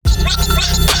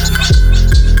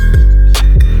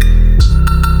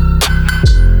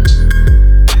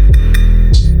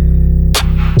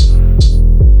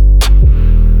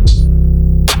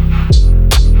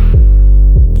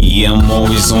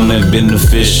always on that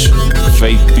beneficial.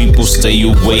 Fake people stay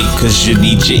away cause you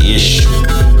need your issue.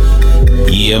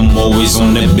 Yeah, I'm always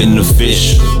on that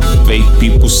beneficial. Fake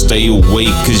people stay away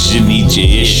cause you need your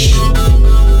issue.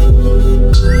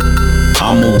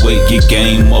 I'ma wake your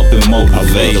game up and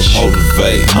motivate.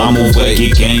 I'ma wake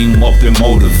your game up and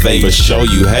motivate. For sure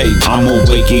you hate. I'ma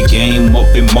wake your game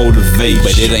up and motivate.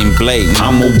 But it ain't blatant.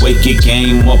 I'ma wake your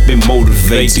game up and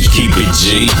motivate to keep it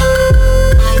G.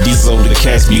 These older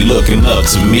cats be looking up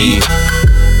to me.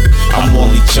 I'm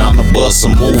only tryna bust a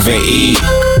move and eat.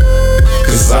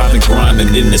 Cause I've been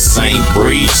grinding in the same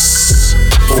briefs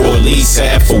for at least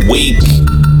half a week.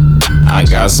 I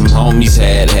got some homies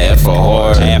had half a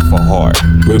heart.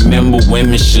 Remember,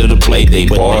 women should've played they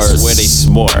parts. They swear they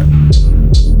smart.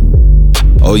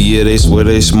 Oh yeah, they swear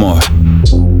they smart.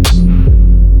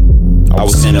 I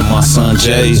was sending my son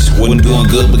J's, wasn't doing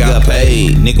good but got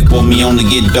paid. Nigga put me on to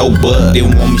get dope but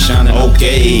didn't want me shining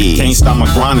okay. Can't stop my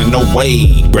grinding, no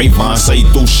way. Grapevine say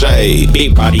through shade.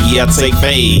 Big body, yeah, I take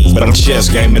fades, but I'm chess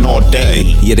gaming all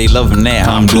day. Yeah, they loving that,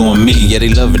 how I'm doing me. Yeah, they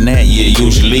loving that, yeah,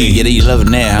 usually. Yeah, they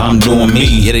loving that, how I'm doing me.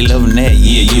 Yeah, they loving that,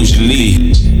 yeah,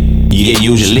 usually. Yeah,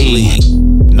 usually.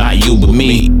 Not you but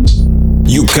me.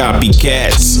 You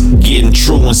copycats, getting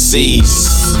truancies.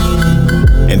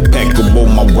 Impeccable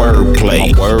my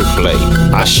wordplay.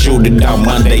 I shoot it out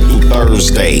Monday through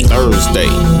Thursday.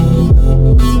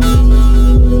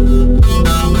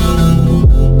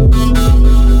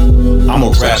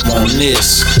 I'ma rap on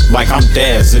this like I'm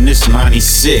Daz and it's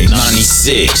 96.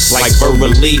 Like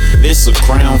verbally, this a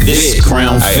Crown Vic.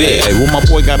 Hey, what my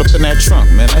boy got up in that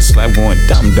trunk, man? That's like going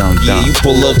dumb. Yeah, you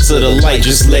pull up to the light,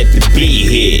 just let the beat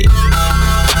hit.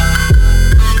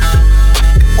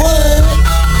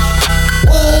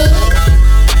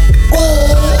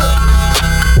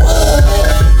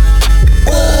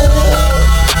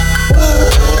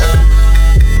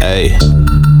 Hey,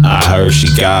 I heard she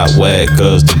got wet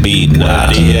cause the beat not.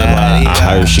 I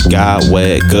heard she got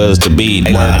wet cause the beat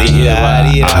not.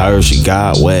 I heard she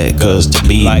got wet cause the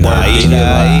beat not.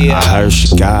 I heard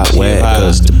she got wet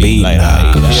cause the beat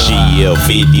not. She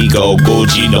L50 go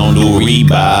Gucci, don't do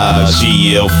Reebok.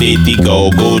 She L50 go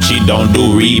Gucci, don't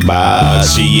do Reebok.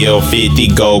 She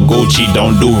L50 go Gucci,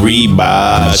 don't do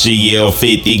Reebok. She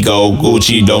L50 go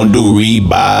Gucci, don't do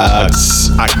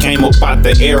Reeboks. I came up out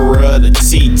the era of the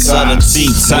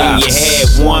T-tops. When you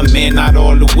had one man, not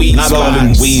all the weed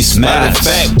spots. Matter of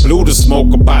fact, blew the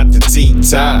smoke about the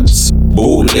T-tops.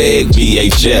 Bootleg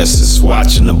VHS is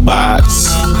watching the box.